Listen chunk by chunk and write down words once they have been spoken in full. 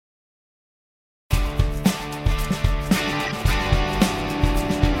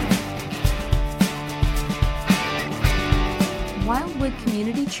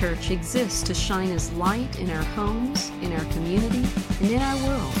Community Church exists to shine as light in our homes, in our community, and in our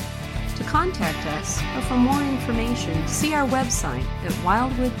world. To contact us or for more information, see our website at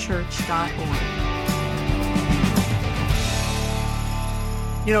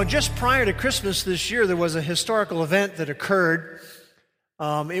wildwoodchurch.org. You know, just prior to Christmas this year, there was a historical event that occurred.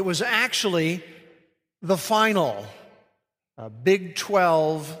 It was actually the final Big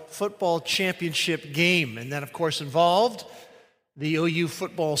 12 football championship game, and that, of course, involved the OU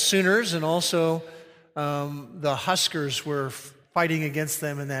football Sooners, and also the Huskers were fighting against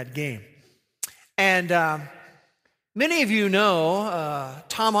them in that game. And many of you know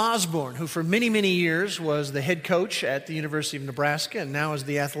Tom Osborne, who for many, many years was the head coach at the University of Nebraska and now is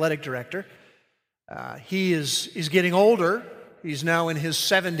the athletic director. He's getting older. He's now in his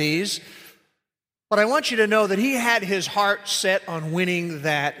 70s. But I want you to know that he had his heart set on winning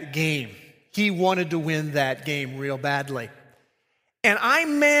that game. He wanted to win that game real badly. And I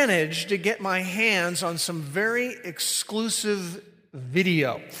managed to get my hands on some very exclusive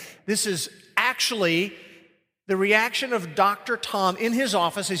video. This is actually the reaction of Dr. Tom in his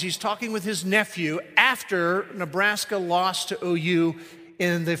office as he's talking with his nephew after Nebraska lost to OU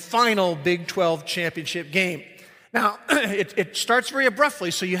in the final Big 12 championship game. Now, it starts very abruptly,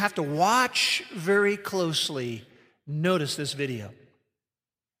 so you have to watch very closely. Notice this video.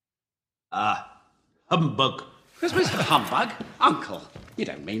 Humbug. Christmas humbug? Uncle, you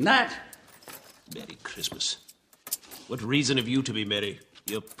don't mean that. Merry Christmas. What reason have you to be merry?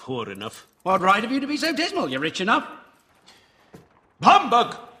 You're poor enough. What right have you to be so dismal? You're rich enough.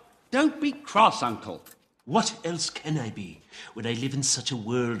 Humbug! Don't be cross, Uncle. What else can I be when I live in such a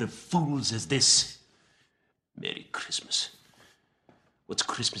world of fools as this? Merry Christmas. What's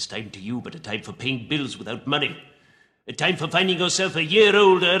Christmas time to you but a time for paying bills without money? A time for finding yourself a year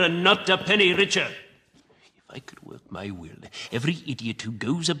older and not a penny richer? If I could work my will, every idiot who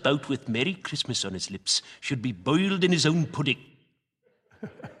goes about with Merry Christmas on his lips should be boiled in his own pudding.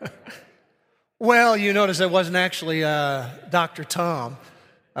 Well, you notice that wasn't actually Dr. Tom.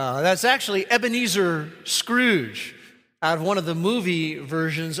 That's actually Ebenezer Scrooge out of one of the movie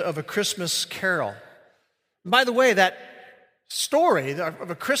versions of A Christmas Carol. By the way, that story of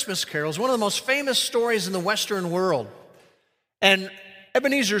A Christmas Carol is one of the most famous stories in the Western world. And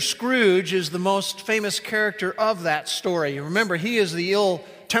Ebenezer Scrooge is the most famous character of that story. You remember, he is the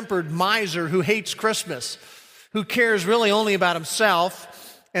ill-tempered miser who hates Christmas, who cares really only about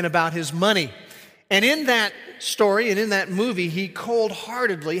himself and about his money. And in that story and in that movie, he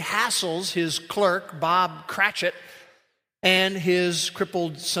cold-heartedly hassles his clerk, Bob Cratchit, and his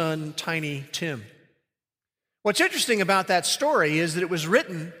crippled son, Tiny Tim. What's interesting about that story is that it was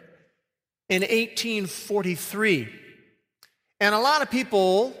written in 1843. And a lot of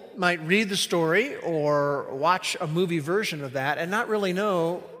people might read the story or watch a movie version of that and not really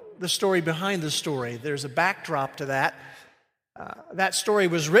know the story behind the story. There's a backdrop to that. That story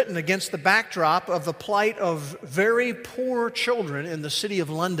was written against the backdrop of the plight of very poor children in the city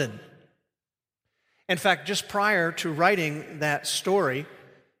of London. In fact, just prior to writing that story,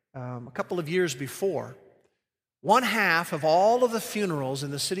 a couple of years before, 1/2 of all of the funerals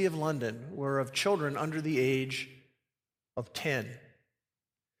in the city of London were of children under the age of 10.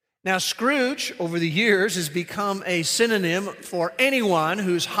 Now, Scrooge, over the years, has become a synonym for anyone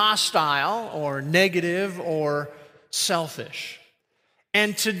who's hostile or negative or selfish.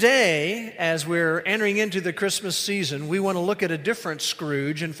 And today, as we're entering into the Christmas season, we want to look at a different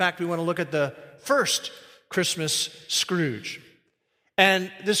Scrooge. In fact, we want to look at the first Christmas Scrooge. And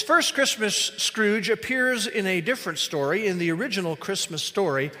this first Christmas Scrooge appears in a different story, in the original Christmas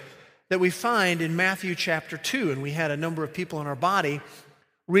story that we find in Matthew chapter 2. And we had a number of people in our body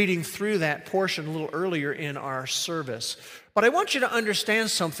reading through that portion a little earlier in our service. But I want you to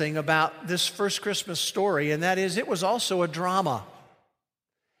understand something about this first Christmas story, and that is it was also a drama.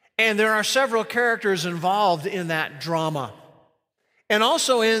 And there are several characters involved in that drama. And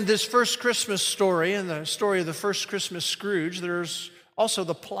also in this first Christmas story, in the story of the first Christmas Scrooge, there's also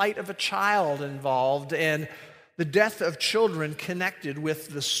the plight of a child involved and the death of children connected with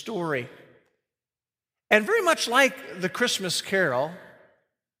the story. And very much like the Christmas Carol,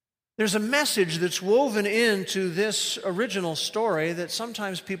 there's a message that's woven into this original story that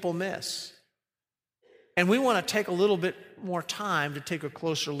sometimes people miss. And we want to take a little bit more time to take a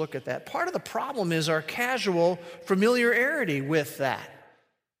closer look at that. Part of the problem is our casual familiarity with that.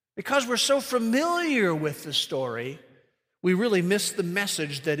 Because we're so familiar with the story, we really miss the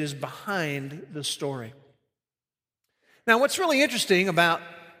message that is behind the story. Now, what's really interesting about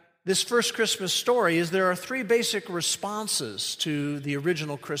this first Christmas story is there are 3 basic responses to the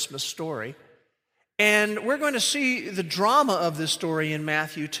original Christmas story. And we're going to see the drama of this story in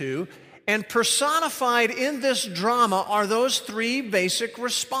Matthew 2. And personified in this drama are those three basic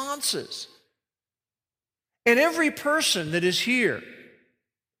responses. And every person that is here,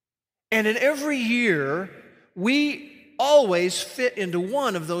 and in every year, we always fit into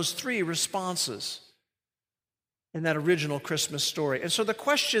one of those three responses in that original Christmas story. And so the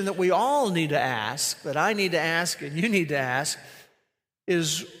question that we all need to ask, that I need to ask and you need to ask,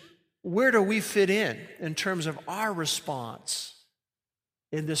 is where do we fit in terms of our response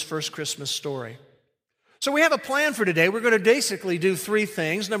in this first Christmas story? So we have a plan for today. We're going to basically do three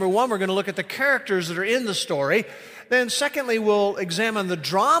things. Number one, we're going to look at the characters that are in the story. Then secondly, we'll examine the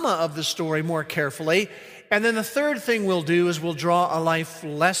drama of the story more carefully. And then the third thing we'll do is we'll draw a life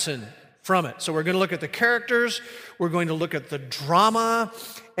lesson from it. So we're going to look at the characters, we're going to look at the drama,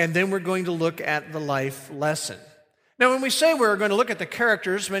 and then we're going to look at the life lesson. Now, when we say we're going to look at the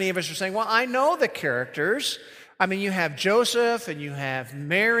characters, many of us are saying, well, I know the characters. I mean, you have Joseph, and you have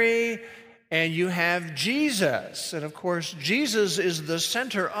Mary, and you have Jesus. And of course, Jesus is the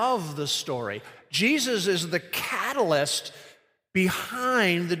center of the story. Jesus is the catalyst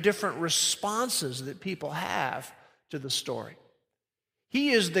behind the different responses that people have to the story.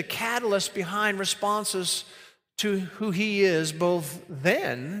 He is the catalyst behind responses to who he is, both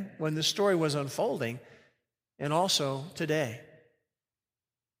then, when the story was unfolding, and also today.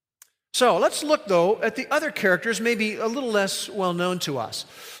 So let's look, though, at the other characters, maybe a little less well known to us.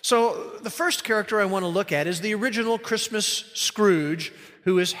 So the first character I want to look at is the original Christmas Scrooge,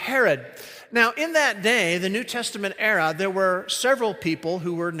 who is Herod. Now, in that day, the New Testament era, there were several people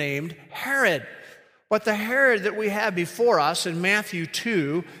who were named Herod. But the Herod that we have before us in Matthew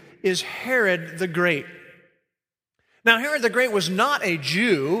 2 is Herod the Great. Now, Herod the Great was not a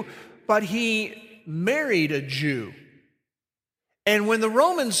Jew, but he married a Jew. And when the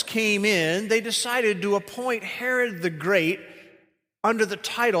Romans came in, they decided to appoint Herod the Great under the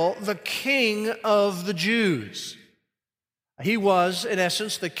title, the King of the Jews. He was, in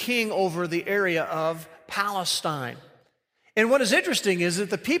essence, the king over the area of Palestine. And what is interesting is that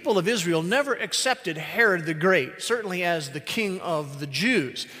the people of Israel never accepted Herod the Great, certainly as the king of the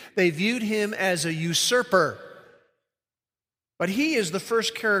Jews. They viewed him as a usurper. But he is the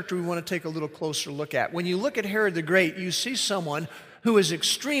first character we want to take a little closer look at. When you look at Herod the Great, you see someone who is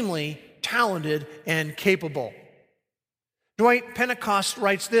extremely talented and capable. Dwight Pentecost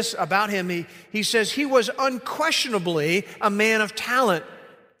writes this about him. He says, he was unquestionably a man of talent.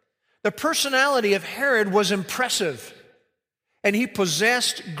 The personality of Herod was impressive, and he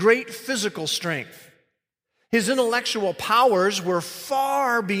possessed great physical strength. His intellectual powers were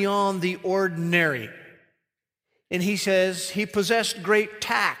far beyond the ordinary. And he says he possessed great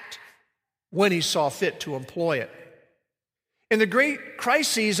tact when he saw fit to employ it. In the great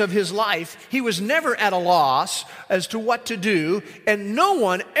crises of his life, he was never at a loss as to what to do, and no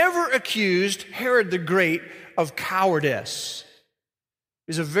one ever accused Herod the Great of cowardice.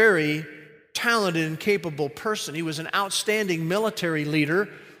 He's a very talented and capable person. He was an outstanding military leader.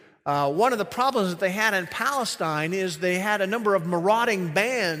 One of the problems that they had in Palestine is they had a number of marauding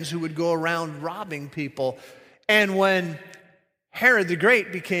bands who would go around robbing people. And when Herod the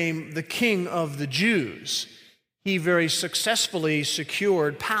Great became the king of the Jews, he very successfully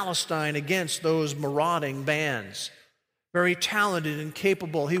secured Palestine against those marauding bands. Very talented and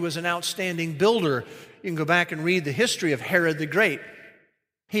capable. He was an outstanding builder. You can go back and read the history of Herod the Great.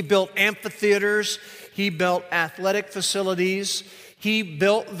 He built amphitheaters. He built athletic facilities. He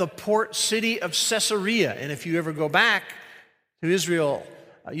built the port city of Caesarea. And if you ever go back to Israel,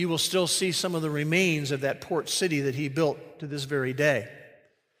 you will still see some of the remains of that port city that he built to this very day.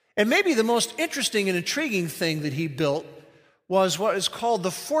 And maybe the most interesting and intriguing thing that he built was what is called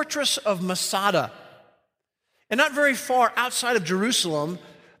the Fortress of Masada. And not very far outside of Jerusalem,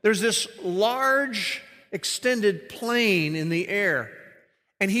 there's this large extended plain in the air.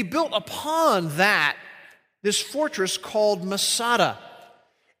 And he built upon that this fortress called Masada.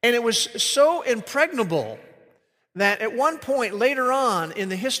 And it was so impregnable that at one point later on in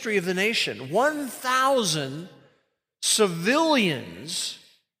the history of the nation, 1,000 civilians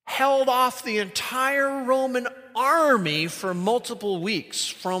held off the entire Roman army for multiple weeks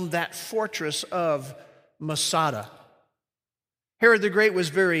from that fortress of Masada. Herod the Great was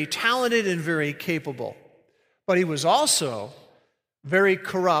very talented and very capable, but he was also very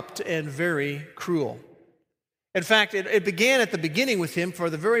corrupt and very cruel. In fact, it began at the beginning with him. For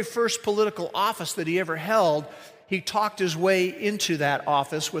the very first political office that he ever held, he talked his way into that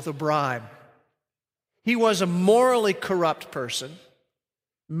office with a bribe. He was a morally corrupt person,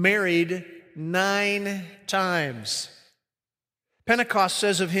 married 9 times. Pentecost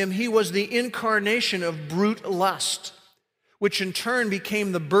says of him, he was the incarnation of brute lust, which in turn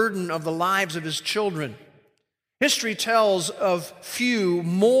became the burden of the lives of his children. History tells of few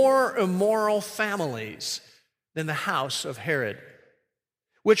more immoral families than the house of Herod,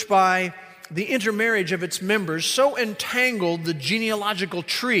 which by the intermarriage of its members so entangled the genealogical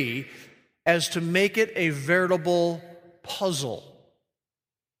tree as to make it a veritable puzzle.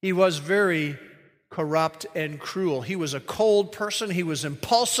 He was very corrupt and cruel. He was a cold person. He was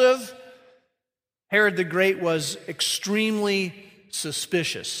impulsive. Herod the Great was extremely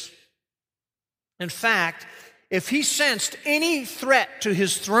suspicious. In fact, if he sensed any threat to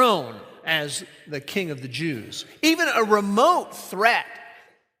his throne as the king of the Jews, even a remote threat,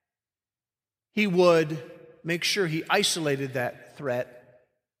 he would make sure he isolated that threat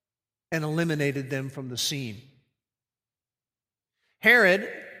and eliminated them from the scene. Herod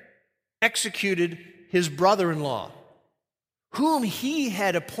executed his brother-in-law, whom he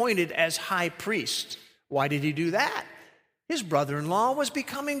had appointed as high priest. Why did he do that? His brother-in-law was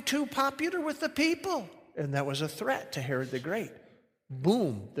becoming too popular with the people, and that was a threat to Herod the Great.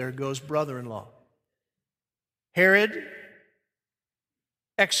 Boom, there goes brother-in-law. Herod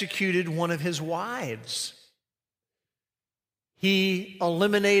executed one of his wives. He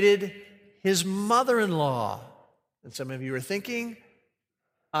eliminated his mother-in-law. And some of you are thinking,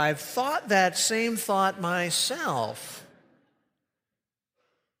 I've thought that same thought myself.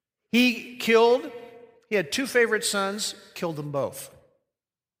 He had two favorite sons, killed them both.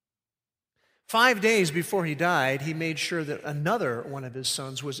 5 days before he died, he made sure that another one of his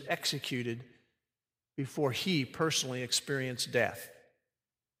sons was executed before he personally experienced death.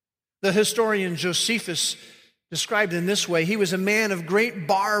 The historian Josephus described in this way, he was a man of great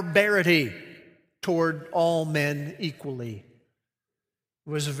barbarity toward all men equally.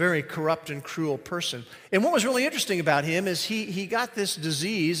 He was a very corrupt and cruel person. And what was really interesting about him is he got this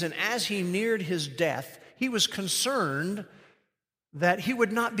disease, and as he neared his death, he was concerned that he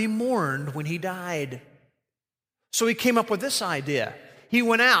would not be mourned when he died. So he came up with this idea. He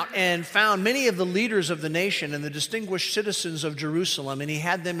went out and found many of the leaders of the nation and the distinguished citizens of Jerusalem, and he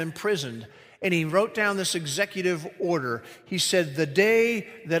had them imprisoned. And he wrote down this executive order. He said, the day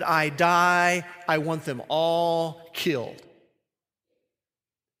that I die, I want them all killed.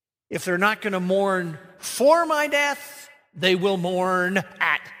 If they're not going to mourn for my death, they will mourn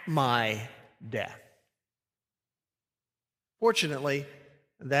at my death. Fortunately,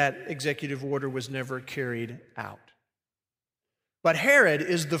 that executive order was never carried out. But Herod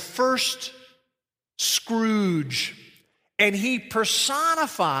is the first Scrooge, and he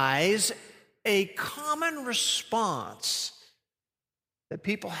personifies a common response that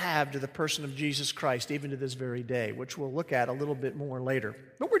people have to the person of Jesus Christ, even to this very day, which we'll look at a little bit more later.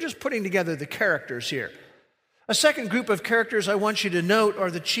 But we're just putting together the characters here. A second group of characters I want you to note are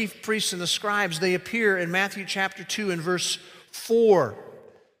the chief priests and the scribes. They appear in Matthew chapter 2 and verse 4.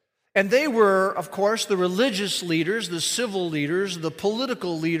 And they were, of course, the religious leaders, the civil leaders, the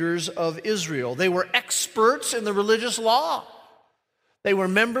political leaders of Israel. They were experts in the religious law. They were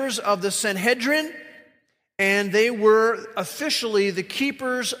members of the Sanhedrin, and they were officially the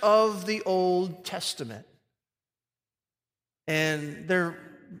keepers of the Old Testament. And they're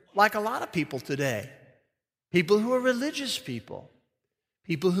like a lot of people today. People who are religious people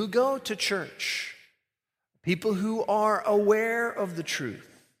who go to church, people who are aware of the truth,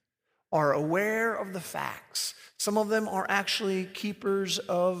 are aware of the facts. Some of them are actually keepers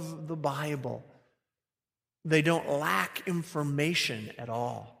of the Bible. They don't lack information at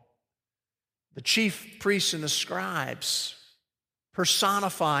all. The chief priests and the scribes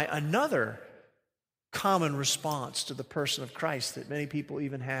personify another common response to the person of Christ that many people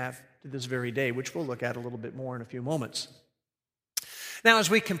even have to this very day, which we'll look at a little bit more in a few moments. Now, as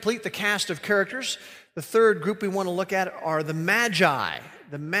we complete the cast of characters, the third group we want to look at are the Magi.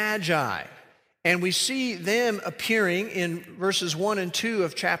 The Magi. And we see them appearing in verses 1 and 2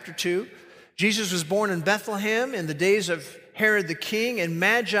 of chapter 2. Jesus was born in Bethlehem in the days of Herod the king, and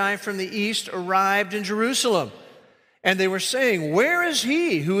Magi from the east arrived in Jerusalem. And they were saying, where is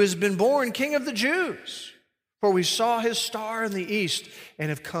he who has been born King of the Jews? For we saw his star in the east and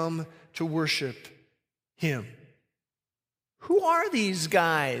have come to worship him. Who are these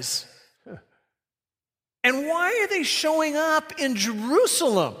guys? And why are they showing up in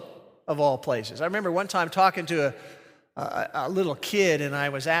Jerusalem, of all places? I remember one time talking to a little kid, and I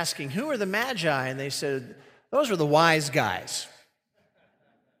was asking, who are the Magi? And they said, those were the wise guys.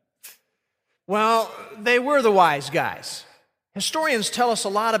 Well, they were the wise guys. Historians tell us a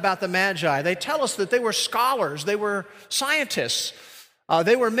lot about the Magi. They tell us that they were scholars, they were scientists.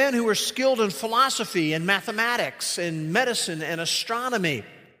 They were men who were skilled in philosophy and mathematics and medicine and astronomy.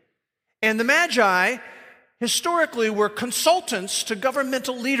 And the Magi historically were consultants to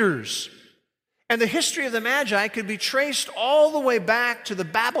governmental leaders. And the history of the Magi could be traced all the way back to the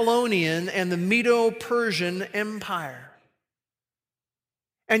Babylonian and the Medo-Persian Empire.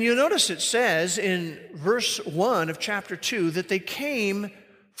 And you'll notice it says in verse 1 of chapter 2 that they came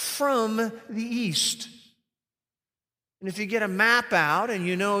from the east. And if you get a map out and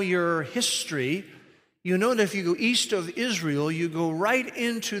you know your history, you know that if you go east of Israel, you go right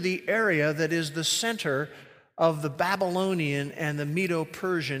into the area that is the center of the Babylonian and the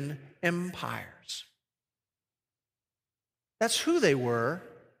Medo-Persian empires. That's who they were.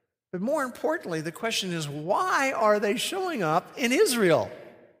 But more importantly, the question is, why are they showing up in Israel?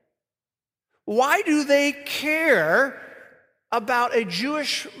 Why do they care about a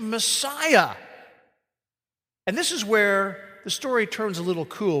Jewish Messiah? And this is where the story turns a little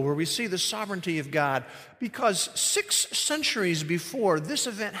cool, where we see the sovereignty of God, because 6 centuries before this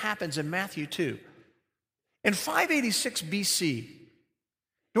event happens in Matthew 2, in 586 BC,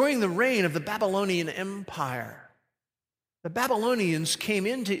 during the reign of the Babylonian Empire, the Babylonians came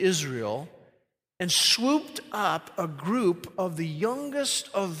into Israel and swooped up a group of the youngest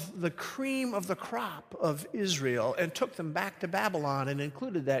of the cream of the crop of Israel and took them back to Babylon. And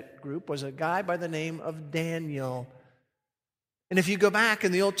included that group was a guy by the name of Daniel. And if you go back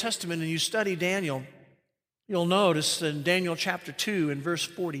in the Old Testament and you study Daniel, you'll notice in Daniel chapter 2 and verse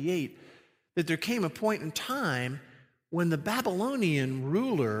 48 that there came a point in time when the Babylonian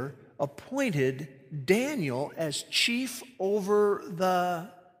ruler appointed Daniel as chief over the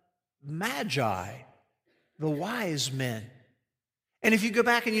Magi, the wise men. And if you go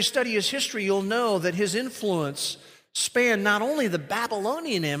back and you study his history, you'll know that his influence spanned not only the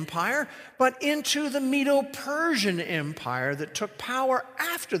Babylonian Empire, but into the Medo-Persian Empire that took power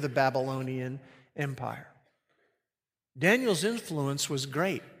after the Babylonian Empire. Daniel's influence was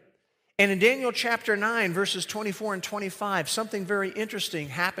great. And in Daniel chapter 9, verses 24 and 25, something very interesting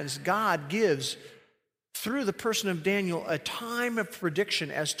happens. God gives, through the person of Daniel, a time of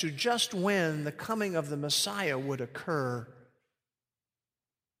prediction as to just when the coming of the Messiah would occur.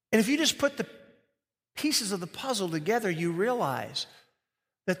 And if you just put the pieces of the puzzle together, you realize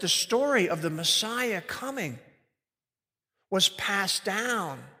that the story of the Messiah coming was passed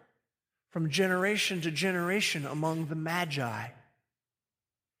down from generation to generation among the Magi.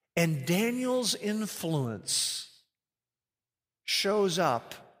 And Daniel's influence shows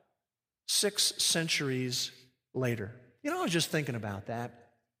up 6 centuries later. You know, I was just thinking about that.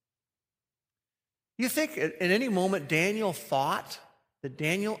 You think at any moment Daniel thought, that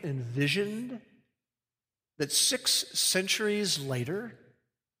Daniel envisioned that 6 centuries later,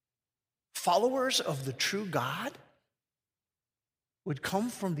 followers of the true God would come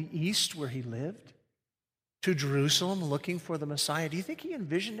from the east where he lived to Jerusalem looking for the Messiah? Do you think he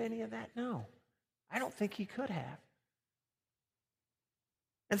envisioned any of that? No, I don't think he could have.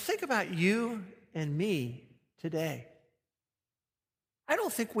 And think about you and me today. I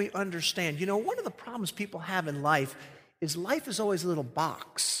don't think we understand. You know, one of the problems people have in life is always a little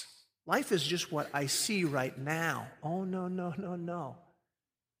box. Life is just what I see right now. Oh, no, no, no, no.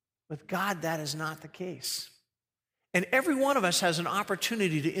 With God, that is not the case. And every one of us has an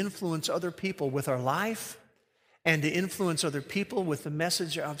opportunity to influence other people with our life and to influence other people with the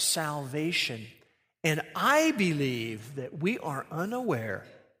message of salvation. And I believe that we are unaware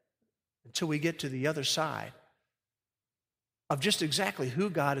until we get to the other side of just exactly who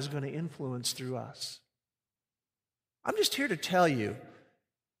God is going to influence through us. I'm just here to tell you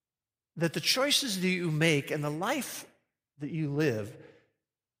that the choices that you make and the life that you live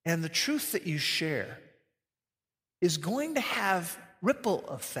and the truth that you share is going to have ripple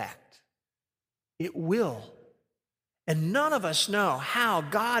effect. It will. And none of us know how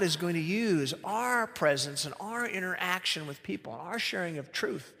God is going to use our presence and our interaction with people, our sharing of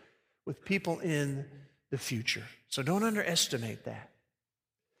truth with people in the future. So don't underestimate that.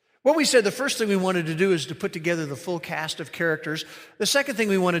 What we said, the first thing we wanted to do is to put together the full cast of characters. The second thing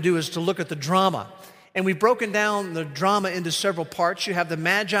we want to do is to look at the drama. And we've broken down the drama into several parts. You have the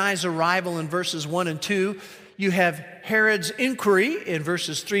Magi's arrival in verses 1 and 2. You have Herod's inquiry in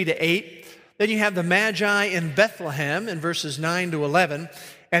verses 3 to 8. Then you have the Magi in Bethlehem in verses 9 to 11.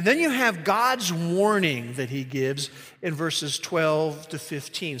 And then you have God's warning that he gives in verses 12 to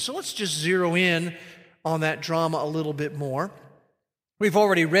 15. So let's just zero in on that drama a little bit more. We've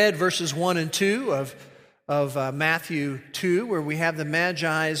already read verses 1 and 2 of Matthew 2, where we have the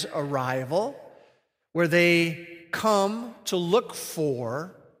Magi's arrival, where they come to look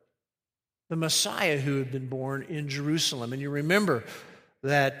for the Messiah who had been born in Jerusalem. And you remember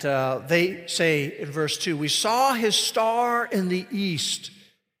that they say in verse 2, "We saw his star in the east,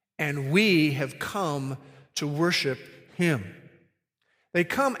 and we have come to worship him." They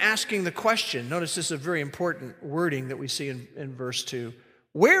come asking the question, notice this is a very important wording that we see in verse 2,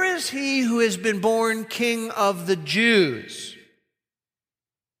 "Where is he who has been born King of the Jews?"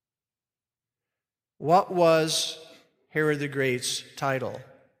 What was Herod the Great's title?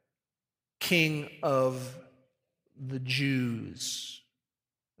 King of the Jews.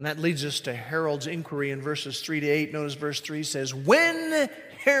 And that leads us to Herod's inquiry in verses 3 to 8. Notice verse 3 says, "When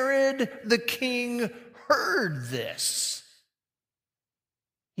Herod the king heard this,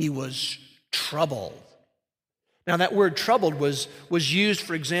 he was troubled." Now that word troubled was used,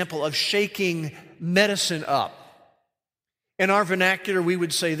 for example, of shaking medicine up. In our vernacular, we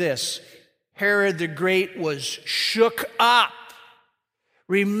would say this: Herod the Great was shook up.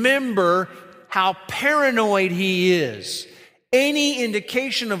 Remember how paranoid he is. Any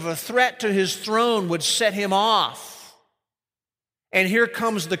indication of a threat to his throne would set him off. And here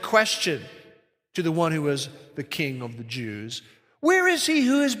comes the question to the one who is the King of the Jews: "Where is he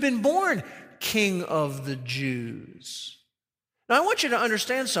who has been born King of the Jews?" Now, I want you to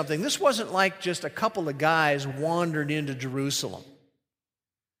understand something. This wasn't like just a couple of guys wandered into Jerusalem.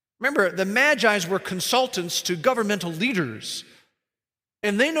 Remember, the Magi's were consultants to governmental leaders,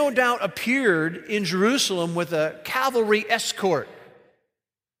 and they no doubt appeared in Jerusalem with a cavalry escort.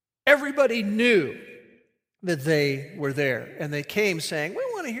 Everybody knew that they were there, and they came saying, "We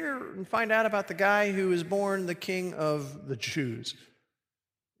want to hear and find out about the guy who is born the King of the Jews."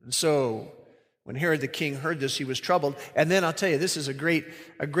 And so when Herod the king heard this, he was troubled. And then I'll tell you, this is a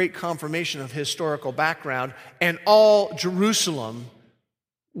great confirmation of historical background, and all Jerusalem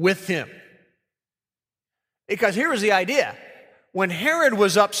with him. Because here was the idea: when Herod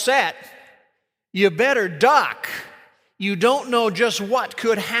was upset, you better duck. You don't know just what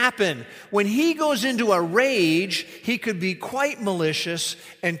could happen. When he goes into a rage, he could be quite malicious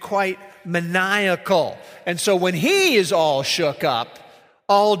and quite maniacal. And so when he is all shook up,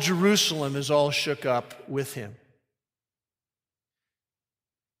 all Jerusalem is all shook up with him.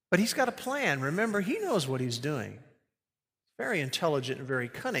 But he's got a plan. Remember, he knows what he's doing. Very intelligent and very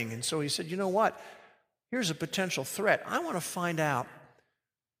cunning. And so he said, "You know what? Here's a potential threat. I want to find out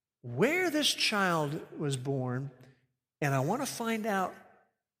where this child was born, and I want to find out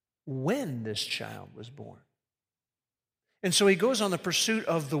when this child was born." And so he goes on the pursuit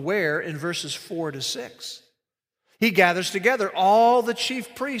of the where in verses 4 to 6. He gathers together all the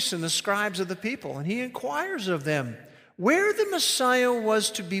chief priests and the scribes of the people, and he inquires of them where the Messiah was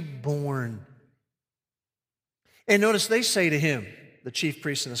to be born. And notice they say to him, the chief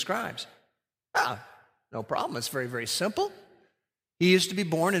priests and the scribes, "No problem. It's very, very simple. He is to be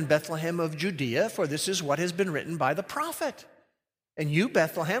born in Bethlehem of Judea, for this is what has been written by the prophet. And you,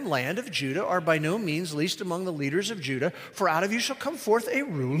 Bethlehem, land of Judah, are by no means least among the leaders of Judah, for out of you shall come forth a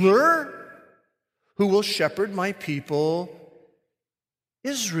ruler who will shepherd my people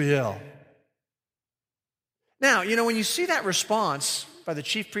Israel." Now, when you see that response by the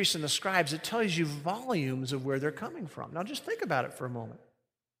chief priests and the scribes, it tells you volumes of where they're coming from. Now, just think about it for a moment.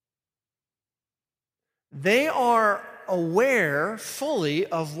 They are aware fully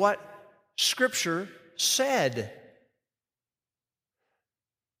of what Scripture said.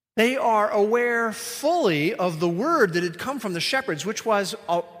 They are aware fully of the word that had come from the shepherds, which was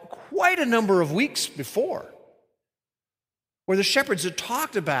quite a number of weeks before, where the shepherds had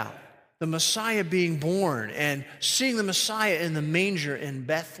talked about the Messiah being born and seeing the Messiah in the manger in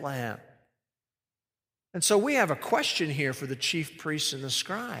Bethlehem. And so we have a question here for the chief priests and the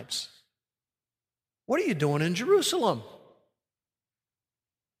scribes. What are you doing in Jerusalem?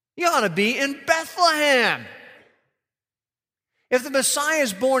 You ought to be in Bethlehem. If the Messiah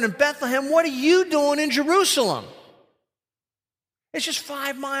is born in Bethlehem, what are you doing in Jerusalem? It's just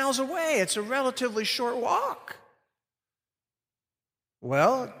 5 miles away. It's a relatively short walk.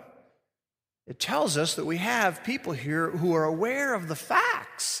 Well, it tells us that we have people here who are aware of the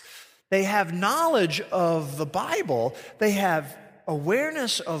facts. They have knowledge of the Bible. They have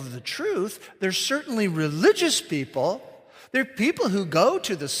awareness of the truth. They're certainly religious people. They're people who go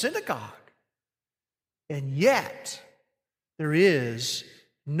to the synagogue. And yet, there is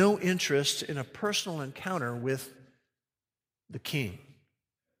no interest in a personal encounter with the king.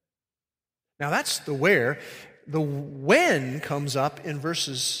 Now that's the where. The when comes up in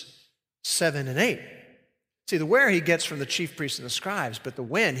verses 7 and 8. See, the where he gets from the chief priests and the scribes, but the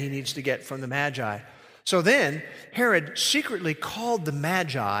when he needs to get from the Magi. So then, Herod secretly called the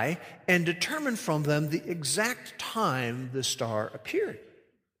Magi and determined from them the exact time the star appeared.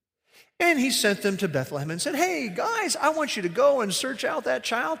 And he sent them to Bethlehem and said, hey, guys, I want you to go and search out that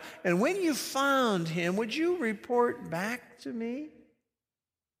child. And when you found him, would you report back to me?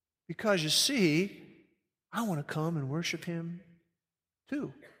 Because you see, I want to come and worship him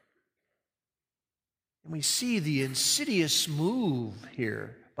too. And we see the insidious move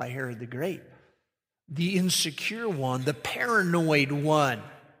here by Herod the Great. The insecure one, the paranoid one.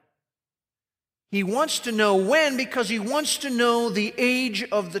 He wants to know when because he wants to know the age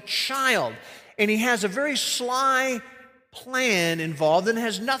of the child. And he has a very sly plan involved and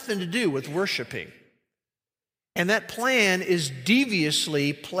has nothing to do with worshiping. And that plan is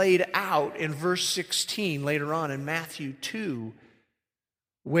deviously played out in verse 16 later on in Matthew 2,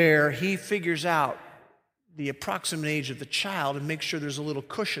 where he figures out the approximate age of the child and makes sure there's a little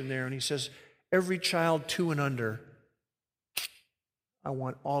cushion there. And he says, every child 2 and under, I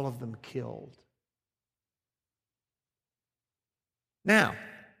want all of them killed. Now,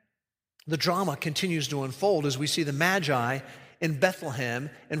 the drama continues to unfold as we see the Magi in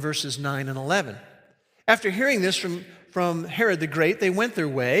Bethlehem in verses 9 and 11. After hearing this from Herod the Great, they went their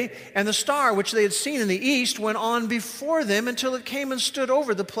way, and the star which they had seen in the east went on before them until it came and stood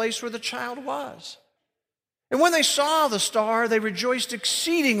over the place where the child was. And when they saw the star, they rejoiced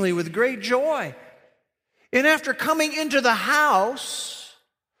exceedingly with great joy. And after coming into the house,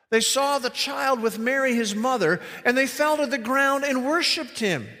 they saw the child with Mary his mother, and they fell to the ground and worshiped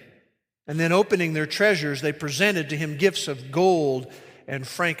him. And then opening their treasures, they presented to him gifts of gold and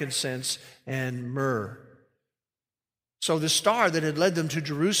frankincense and myrrh. So the star that had led them to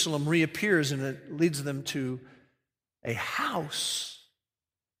Jerusalem reappears, and it leads them to a house.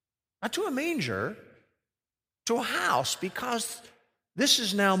 Not to a manger, to a house, because this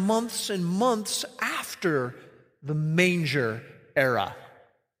is now months and months after the manger era.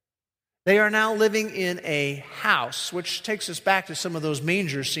 They are now living in a house, which takes us back to some of those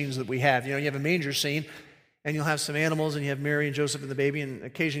manger scenes that we have. You know, you have a manger scene, and you'll have some animals, and you have Mary and Joseph and the baby, and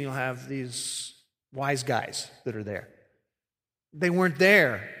occasionally you'll have these wise guys that are there. They weren't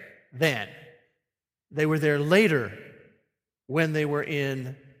there then. They were there later when they were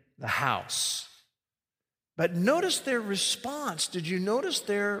in the house. But notice their response. Did you notice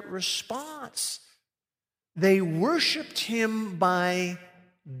their response? They worshiped him by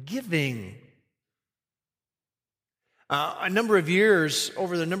giving. Over the number of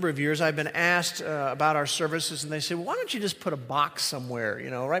years, I've been asked about our services, and they say, well, why don't you just put a box somewhere,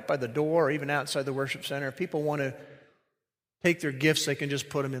 right by the door or even outside the worship center? If people want to take their gifts, they can just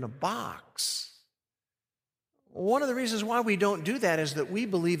put them in a box. One of the reasons why we don't do that is that we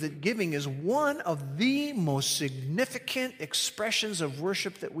believe that giving is one of the most significant expressions of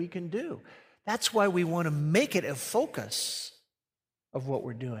worship that we can do. That's why we want to make it a focus of what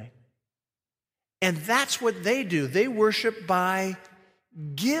we're doing. And that's what they do. They worship by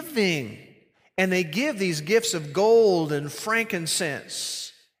giving. And they give these gifts of gold and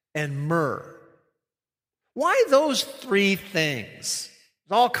frankincense and myrrh. Why those 3 things?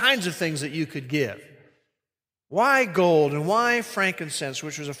 There's all kinds of things that you could give. Why gold and why frankincense,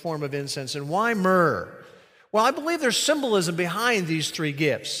 which was a form of incense, and why myrrh? Well, I believe there's symbolism behind these 3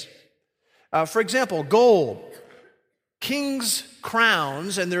 gifts. For example, gold. Kings'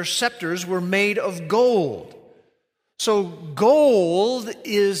 crowns and their scepters were made of gold. So gold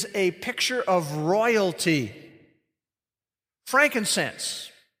is a picture of royalty.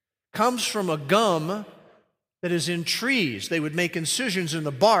 Frankincense comes from a gum that is in trees. They would make incisions in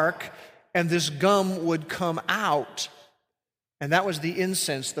the bark, and this gum would come out. And that was the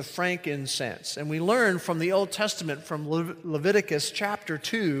incense, the frankincense. And we learn from the Old Testament, from Leviticus chapter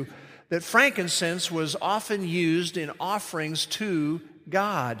 2, that frankincense was often used in offerings to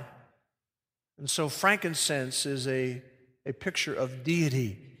God. And so frankincense is a picture of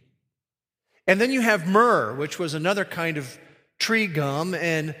deity. And then you have myrrh, which was another kind of tree gum,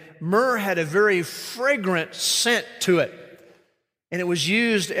 and myrrh had a very fragrant scent to it. And it was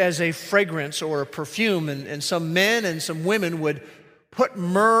used as a fragrance or a perfume, and some men and some women would put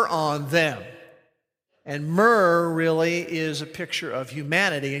myrrh on them. And myrrh really is a picture of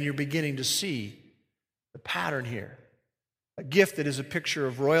humanity, and you're beginning to see the pattern here. A gift that is a picture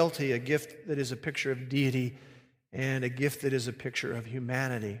of royalty, a gift that is a picture of deity, and a gift that is a picture of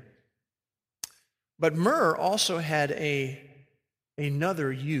humanity. But myrrh also had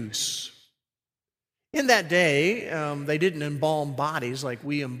another use. In that day, they didn't embalm bodies like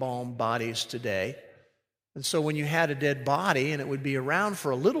we embalm bodies today. And so when you had a dead body, and it would be around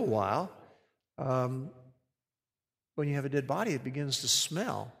for a little while, when you have a dead body, it begins to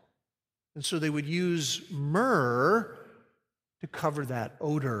smell. And so they would use myrrh to cover that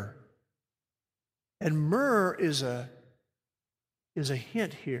odor. And myrrh is a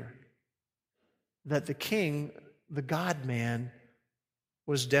hint here that the king, the God-man,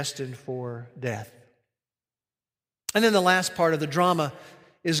 was destined for death. And then the last part of the drama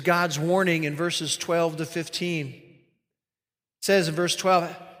is God's warning in verses 12 to 15. It says in verse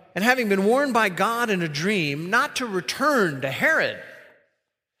 12, "And having been warned by God in a dream not to return to Herod,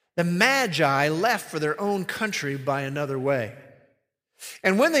 the Magi left for their own country by another way.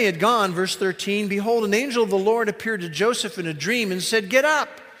 And when they had gone," verse 13, "behold, an angel of the Lord appeared to Joseph in a dream and said, 'Get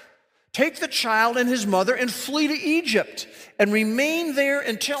up, take the child and his mother and flee to Egypt and remain there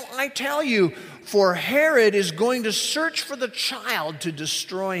until I tell you, for Herod is going to search for the child to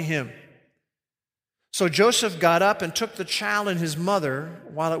destroy him.' So Joseph got up and took the child and his mother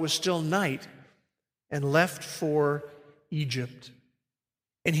while it was still night and left for Egypt.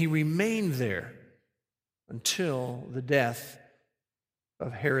 And he remained there until the death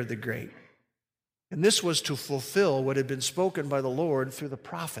of Herod the Great. And this was to fulfill what had been spoken by the Lord through the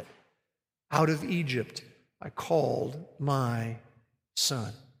prophet. 'Out of Egypt I called my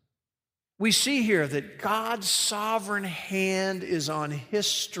son.'" We see here that God's sovereign hand is on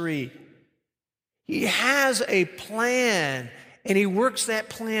history. He has a plan, and he works that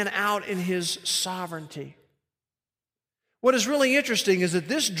plan out in his sovereignty. What is really interesting is that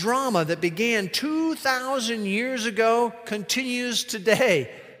this drama that began 2,000 years ago continues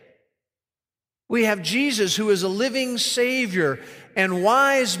today. We have Jesus, who is a living Savior, and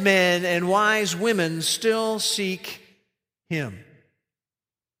wise men and wise women still seek him.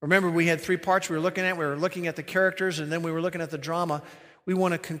 Remember, we had 3 parts we were looking at. We were looking at the characters, and then we were looking at the drama. We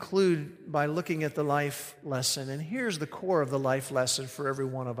want to conclude by looking at the life lesson. And here's the core of the life lesson for every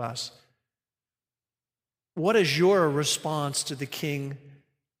one of us. What is your response to the King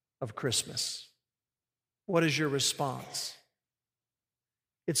of Christmas? What is your response?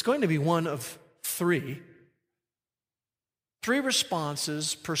 It's going to be one of 3. 3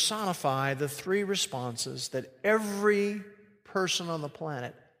 responses personify the 3 responses that every person on the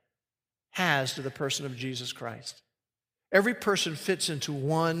planet has to the person of Jesus Christ. Every person fits into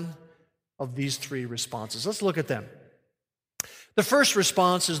one of these 3 responses. Let's look at them. The first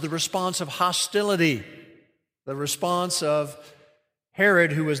response is the response of hostility. The response of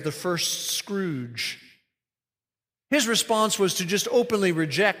Herod, who was the first Scrooge. His response was to just openly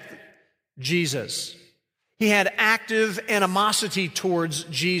reject Jesus. He had active animosity towards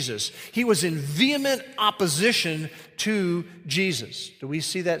Jesus. He was in vehement opposition to Jesus. Do we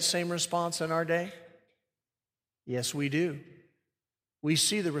see that same response in our day? Yes, we do. We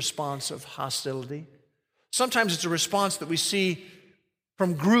see the response of hostility. Sometimes it's a response that we see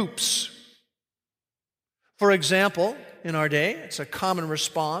from groups. For example, in our day, it's a common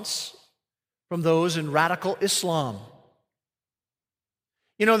response from those in radical Islam.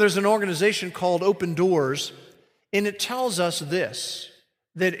 You know, there's an organization called Open Doors, and it tells us this,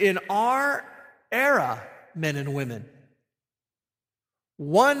 that in our era, men and women,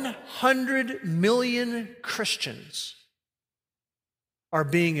 100 million Christians are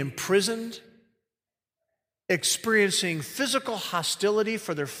being imprisoned, experiencing physical hostility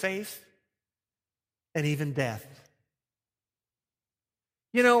for their faith, and even death.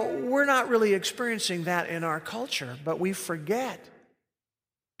 You know, we're not really experiencing that in our culture, but we forget.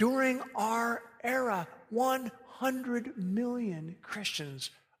 During our era, 100 million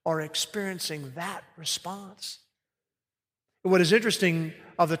Christians are experiencing that response. What is interesting,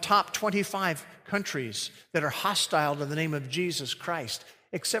 of the top 25 countries that are hostile to the name of Jesus Christ,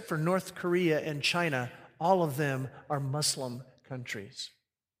 except for North Korea and China, all of them are Muslim countries.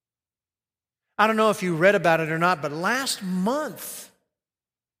 I don't know if you read about it or not, but last month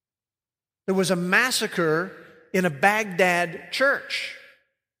there was a massacre in a Baghdad church.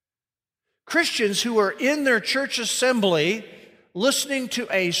 Christians who were in their church assembly listening to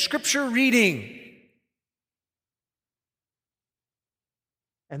a scripture reading.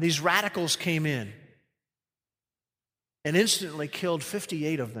 And these radicals came in and instantly killed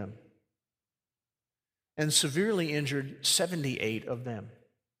 58 of them and severely injured 78 of them.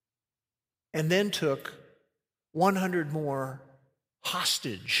 And then took 100 more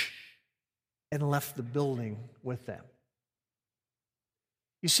hostage and left the building with them.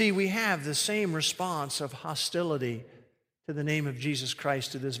 You see, we have the same response of hostility to the name of Jesus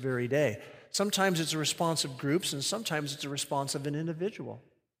Christ to this very day. Sometimes it's a response of groups, and sometimes it's a response of an individual.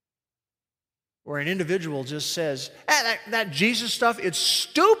 Where an individual just says, that Jesus stuff, it's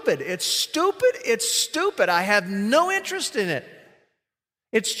stupid, it's stupid, it's stupid. I have no interest in it.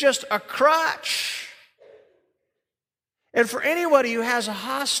 It's just a crutch. And for anybody who has a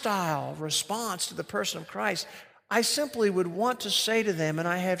hostile response to the person of Christ, I simply would want to say to them, and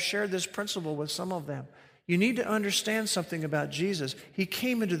I have shared this principle with some of them, You need to understand something about Jesus. He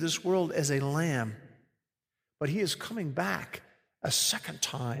came into this world as a lamb, but he is coming back a second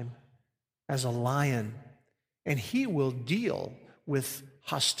time as a lion, and he will deal with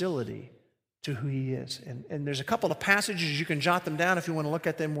hostility to who he is. And there's a couple of passages, you can jot them down if you want to look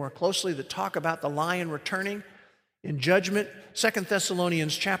at them more closely, that talk about the lion returning in judgment. 2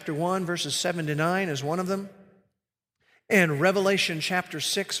 Thessalonians chapter 1, verses 7 to 9 is one of them. And Revelation chapter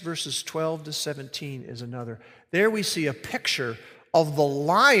 6, verses 12 to 17 is another. There we see a picture of the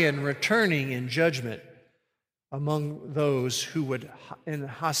lion returning in judgment among those who would in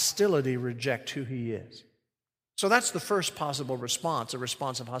hostility reject who he is. So that's the first possible response, a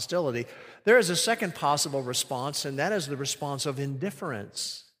response of hostility. There is a second possible response, and that is the response of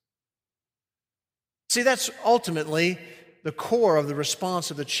indifference. See, that's ultimately the core of the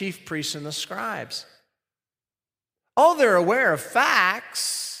response of the chief priests and the scribes. Oh, they're aware of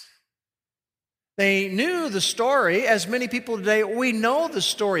facts. They knew the story, as many people today, we know the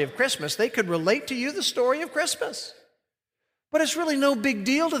story of Christmas. They could relate to you the story of Christmas. But it's really no big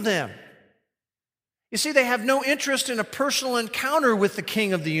deal to them. You see, they have no interest in a personal encounter with the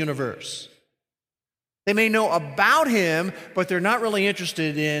King of the universe. They may know about him, but they're not really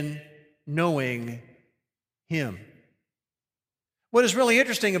interested in knowing him. What is really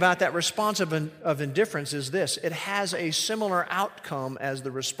interesting about that response of indifference is this: it has a similar outcome as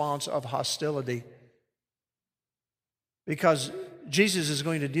the response of hostility, because Jesus is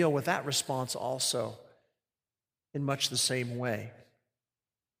going to deal with that response also in much the same way.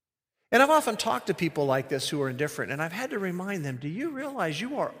 And I've often talked to people like this who are indifferent, and I've had to remind them, do you realize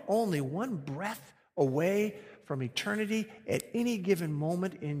you are only one breath away from eternity at any given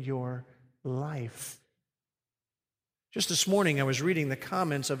moment in your life? Just this morning, I was reading the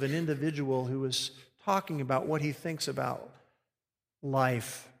comments of an individual who was talking about what he thinks about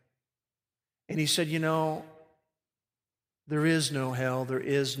life. And he said, there is no hell, there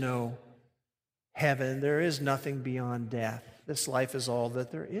is no heaven, there is nothing beyond death. This life is all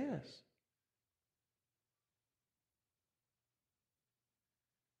that there is.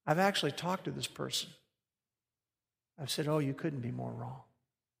 I've actually talked to this person. I've said, oh, you couldn't be more wrong.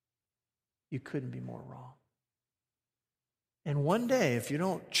 You couldn't be more wrong. And one day, if you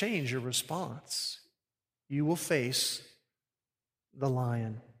don't change your response, you will face the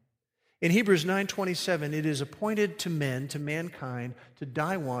lion. In Hebrews 9:27, it is appointed to men, to mankind, to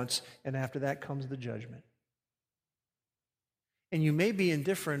die once, and after that comes the judgment. And you may be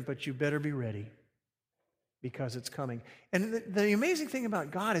indifferent, but you better be ready, because it's coming. And the amazing thing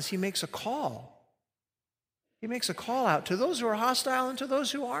about God is he makes a call. He makes a call out to those who are hostile and to those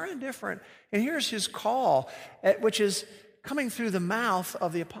who are indifferent. And here's his call, which is coming through the mouth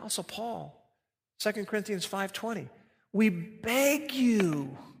of the Apostle Paul. 2 Corinthians 5:20. We beg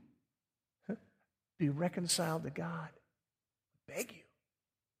you, be reconciled to God. Beg you.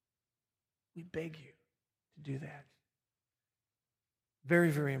 We beg you to do that.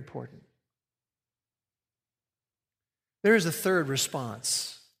 Very, very important. There is a third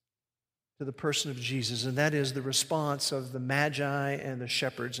response to the person of Jesus, and that is the response of the Magi and the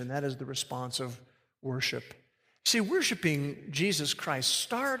shepherds, and that is the response of worship. See, worshiping Jesus Christ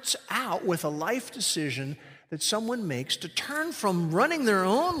starts out with a life decision that someone makes to turn from running their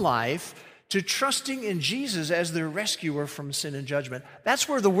own life to trusting in Jesus as their rescuer from sin and judgment. That's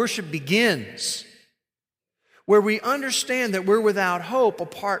where the worship begins, where we understand that we're without hope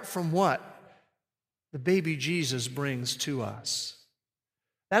apart from what the baby Jesus brings to us.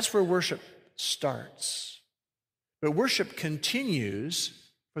 That's where worship starts. But worship continues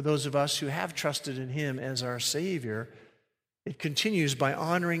for those of us who have trusted in him as our Savior. It continues by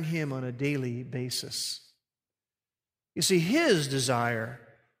honoring him on a daily basis. You see, his desire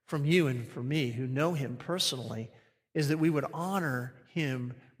from you and from me who know him personally is that we would honor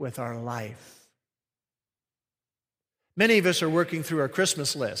him with our life. Many of us are working through our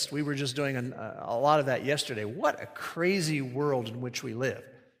Christmas list. We were just doing a lot of that yesterday. What a crazy world in which we live.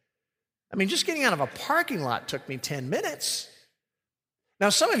 I mean, just getting out of a parking lot took me 10 minutes. Now,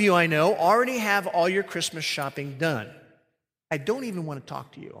 some of you I know already have all your Christmas shopping done. I don't even want to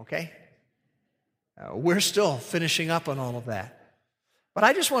talk to you, okay? We're still finishing up on all of that. But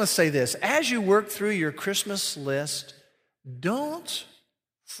I just want to say this. As you work through your Christmas list, don't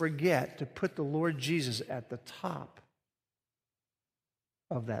forget to put the Lord Jesus at the top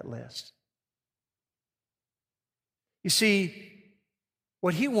of that list. You see,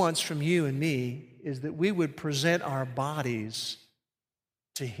 what he wants from you and me is that we would present our bodies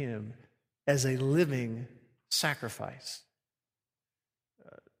to him as a living sacrifice.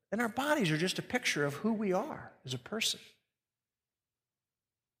 And our bodies are just a picture of who we are as a person.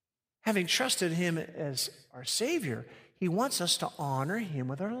 Having trusted him as our Savior, he wants us to honor him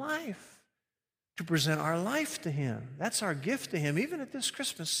with our life, to present our life to him. That's our gift to him, even at this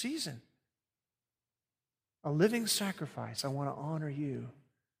Christmas season. A living sacrifice. I want to honor you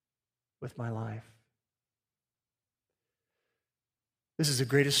with my life. This is the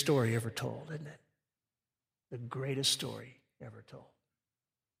greatest story ever told, isn't it? The greatest story ever told.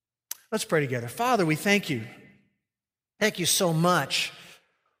 Let's pray together. Father, we thank you. Thank you so much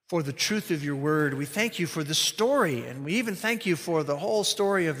for the truth of your word. We thank you for the story, and we even thank you for the whole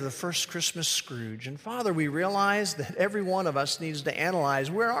story of the first Christmas Scrooge. And Father, we realize that every one of us needs to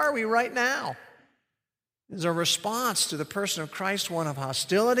analyze, where are we right now? Is our response to the person of Christ one of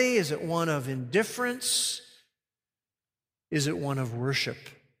hostility? Is it one of indifference? Is it one of worship?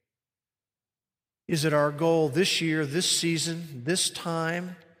 Is it our goal this year, this season, this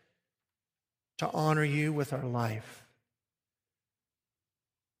time, to honor you with our life?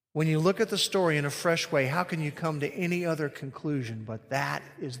 When you look at the story in a fresh way, how can you come to any other conclusion but that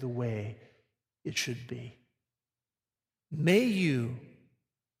is the way it should be? May you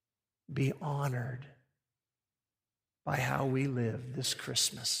be honored by how we live this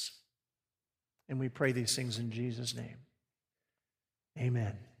Christmas. And we pray these things in Jesus' name.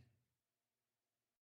 Amen.